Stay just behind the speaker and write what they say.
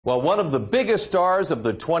Well, one of the biggest stars of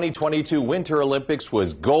the 2022 Winter Olympics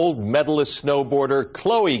was gold medalist snowboarder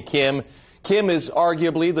Chloe Kim. Kim is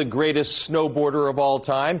arguably the greatest snowboarder of all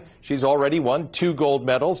time. She's already won 2 gold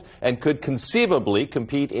medals and could conceivably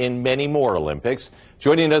compete in many more Olympics.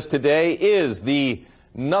 Joining us today is the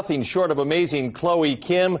nothing short of amazing Chloe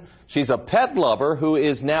Kim. She's a pet lover who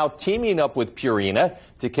is now teaming up with Purina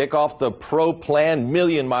to kick off the Pro Plan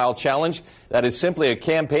Million Mile Challenge. That is simply a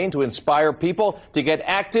campaign to inspire people to get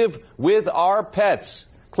active with our pets.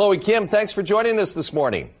 Chloe Kim, thanks for joining us this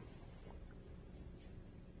morning.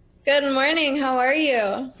 Good morning. How are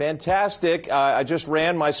you? Fantastic. I just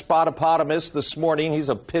ran my Spotopotamus this morning. He's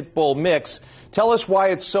a pit bull mix. Tell us why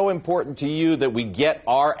it's so important to you that we get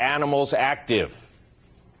our animals active.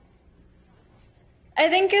 I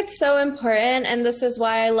think it's so important, and this is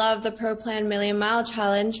why I love the Pro Plan Million Mile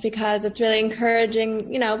Challenge, because it's really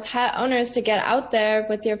encouraging, pet owners to get out there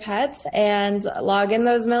with your pets and log in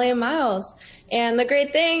those million miles. And the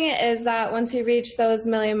great thing is that once you reach those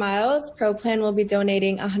million miles, Pro Plan will be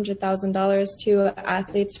donating $100,000 to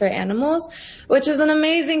Athletes for Animals, which is an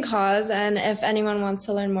amazing cause. And if anyone wants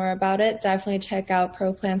to learn more about it, definitely check out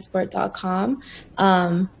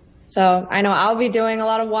ProPlansport.com. So I know I'll be doing a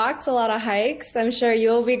lot of walks, a lot of hikes. I'm sure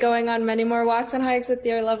you'll be going on many more walks and hikes with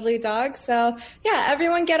your lovely dog. So yeah,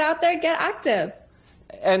 everyone get out there, get active.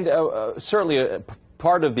 And certainly a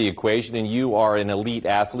part of the equation, and you are an elite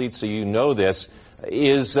athlete, so you know this,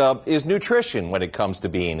 is nutrition when it comes to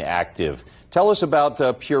being active. Tell us about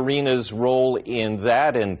Purina's role in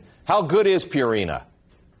that, and how good is Purina?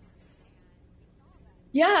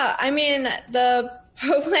 Yeah, the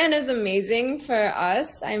Pro Plan is amazing for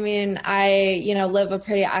us. I live a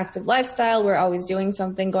pretty active lifestyle. We're always doing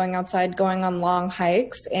something, going outside, going on long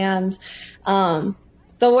hikes. And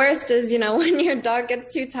the worst is, when your dog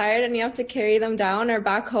gets too tired and you have to carry them down or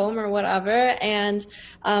back home or whatever. And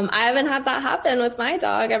I haven't had that happen with my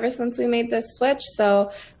dog ever since we made this switch.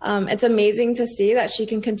 So it's amazing to see that she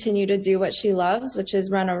can continue to do what she loves, which is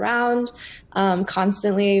run around,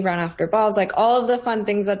 constantly run after balls, like all of the fun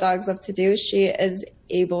things that dogs love to do. She is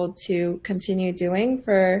able to continue doing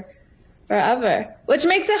for forever, which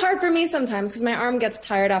makes it hard for me sometimes because my arm gets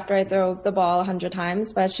tired after I throw the ball 100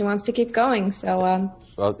 times, but she wants to keep going. So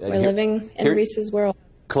we're living in Reese's world.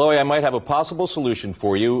 Chloe, I might have a possible solution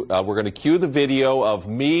for you. We're going to cue the video of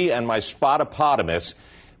me and my Spotopotamus.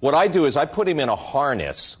 What I do is I put him in a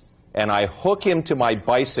harness and I hook him to my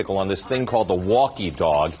bicycle on this thing called the walkie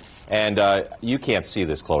dog. And you can't see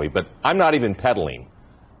this, Chloe, but I'm not even pedaling.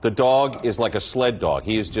 The dog is like a sled dog.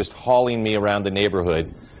 He is just hauling me around the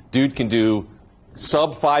neighborhood. Dude can do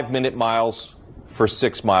sub 5-minute miles for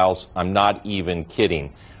 6 miles. I'm not even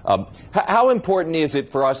kidding. How important is it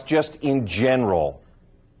for us just in general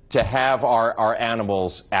to have our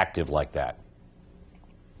animals active like that?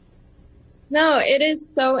 No, it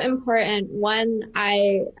is so important. One,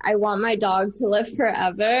 I want my dog to live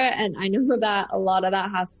forever, and I know that a lot of that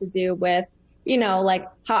has to do with, like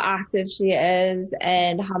how active she is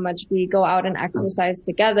and how much we go out and exercise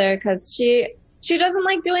together, because she doesn't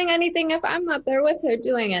like doing anything if I'm not there with her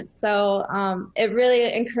doing it. So it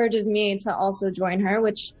really encourages me to also join her,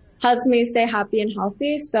 which helps me stay happy and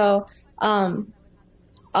healthy. So all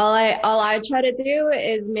I try to do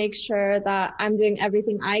is make sure that I'm doing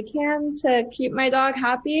everything I can to keep my dog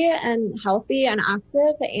happy and healthy and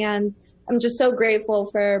active. And I'm just so grateful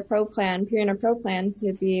for Purina Pro Plan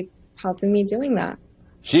to be helping me doing that.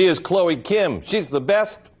 She is Chloe Kim. She's the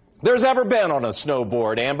best there's ever been on a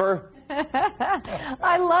snowboard, Amber.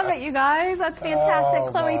 I love it, you guys. That's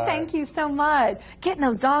fantastic. Chloe, thank you so much. Getting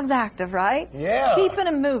those dogs active, right? Yeah. Keeping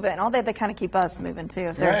them moving. Although they kind of keep us moving, too,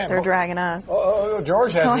 if they're dragging us.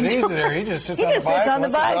 George has it easy there. He just sits on the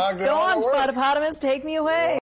bike. Go on, Spotopotamus. Take me away.